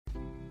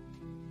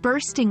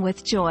Bursting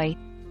with joy.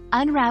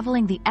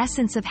 Unraveling the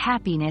essence of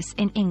happiness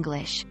in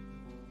English.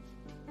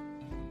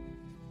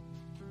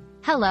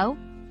 Hello,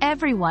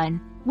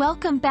 everyone.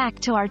 Welcome back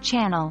to our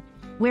channel,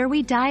 where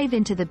we dive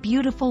into the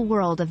beautiful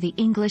world of the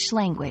English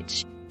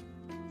language.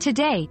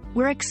 Today,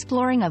 we're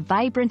exploring a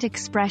vibrant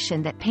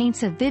expression that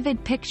paints a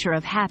vivid picture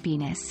of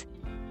happiness.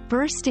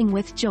 Bursting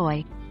with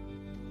joy.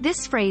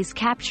 This phrase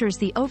captures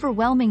the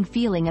overwhelming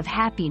feeling of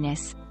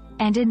happiness,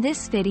 and in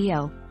this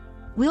video,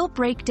 we'll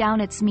break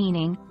down its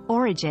meaning,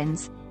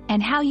 origins,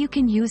 and how you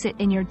can use it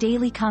in your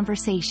daily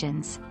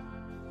conversations.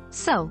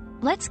 So,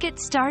 let's get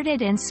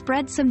started and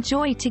spread some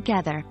joy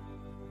together.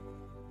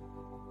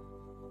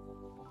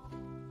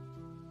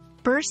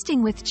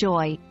 Bursting with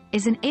joy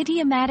is an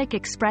idiomatic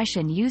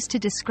expression used to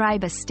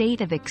describe a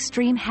state of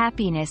extreme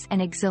happiness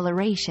and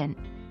exhilaration.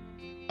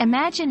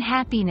 Imagine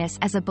happiness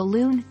as a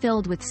balloon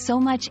filled with so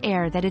much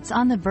air that it's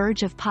on the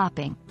verge of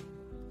popping.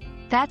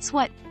 That's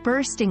what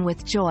bursting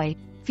with joy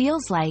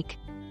feels like.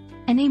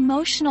 An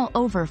emotional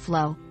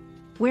overflow,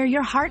 where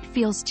your heart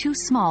feels too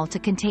small to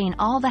contain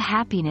all the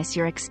happiness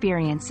you're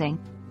experiencing.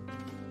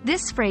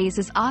 This phrase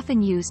is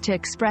often used to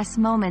express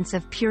moments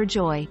of pure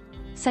joy,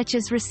 such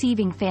as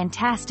receiving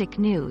fantastic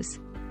news,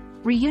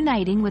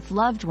 reuniting with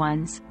loved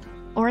ones,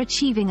 or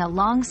achieving a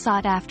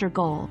long-sought-after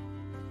goal.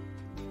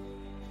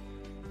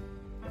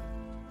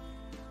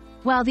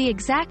 While the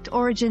exact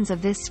origins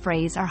of this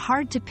phrase are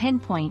hard to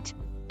pinpoint,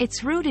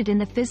 it's rooted in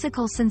the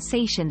physical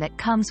sensation that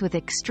comes with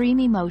extreme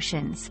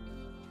emotions.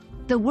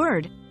 The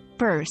word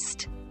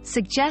burst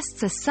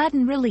suggests a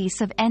sudden release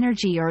of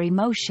energy or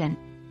emotion,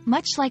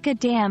 much like a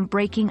dam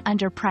breaking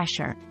under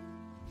pressure.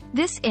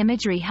 This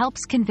imagery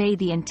helps convey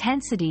the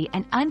intensity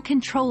and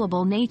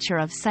uncontrollable nature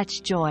of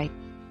such joy.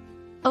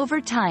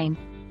 Over time,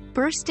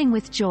 bursting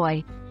with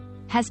joy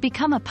has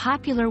become a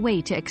popular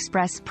way to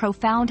express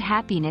profound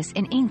happiness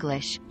in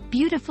English,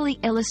 beautifully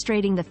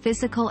illustrating the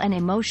physical and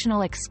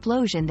emotional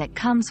explosion that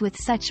comes with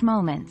such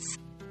moments.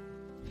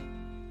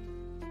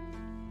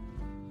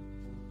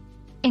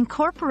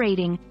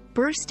 Incorporating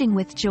bursting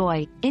with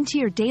joy into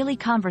your daily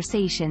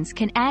conversations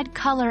can add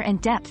color and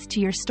depth to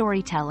your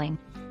storytelling.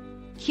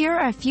 Here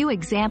are a few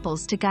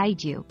examples to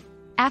guide you.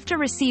 After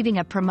receiving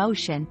a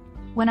promotion,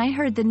 when I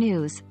heard the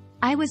news,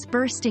 I was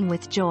bursting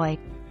with joy.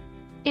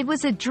 It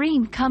was a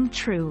dream come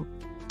true.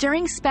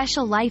 During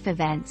special life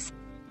events,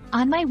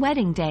 on my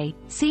wedding day,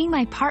 seeing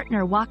my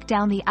partner walk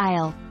down the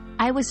aisle,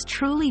 I was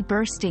truly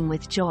bursting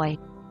with joy.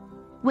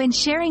 When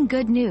sharing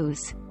good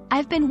news,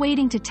 I've been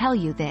waiting to tell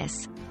you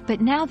this, but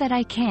now that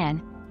I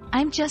can,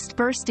 I'm just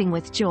bursting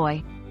with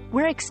joy.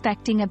 We're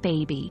expecting a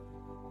baby.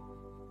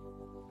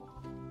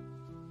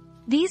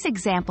 These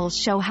examples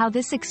show how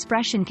this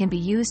expression can be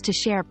used to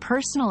share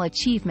personal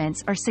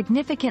achievements or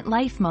significant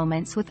life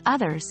moments with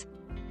others,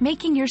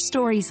 making your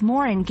stories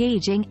more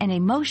engaging and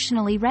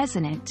emotionally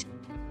resonant.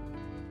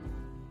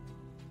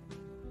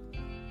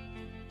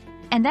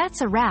 And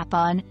that's a wrap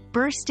on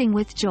bursting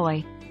with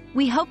joy.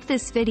 We hope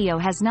this video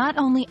has not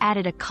only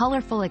added a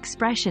colorful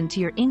expression to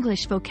your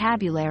English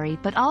vocabulary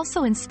but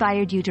also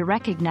inspired you to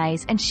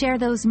recognize and share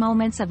those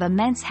moments of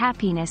immense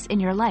happiness in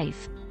your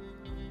life.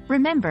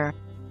 Remember,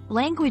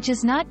 language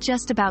is not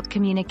just about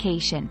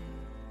communication.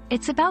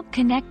 It's about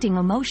connecting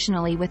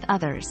emotionally with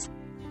others.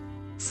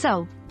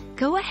 So,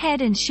 go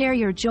ahead and share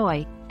your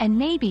joy, and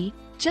maybe,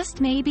 just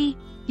maybe,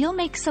 you'll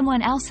make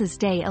someone else's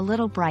day a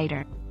little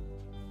brighter.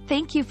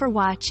 Thank you for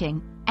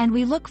watching, and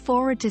we look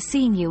forward to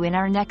seeing you in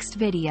our next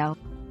video.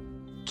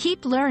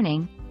 Keep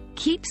learning,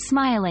 keep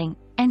smiling,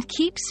 and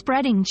keep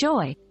spreading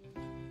joy.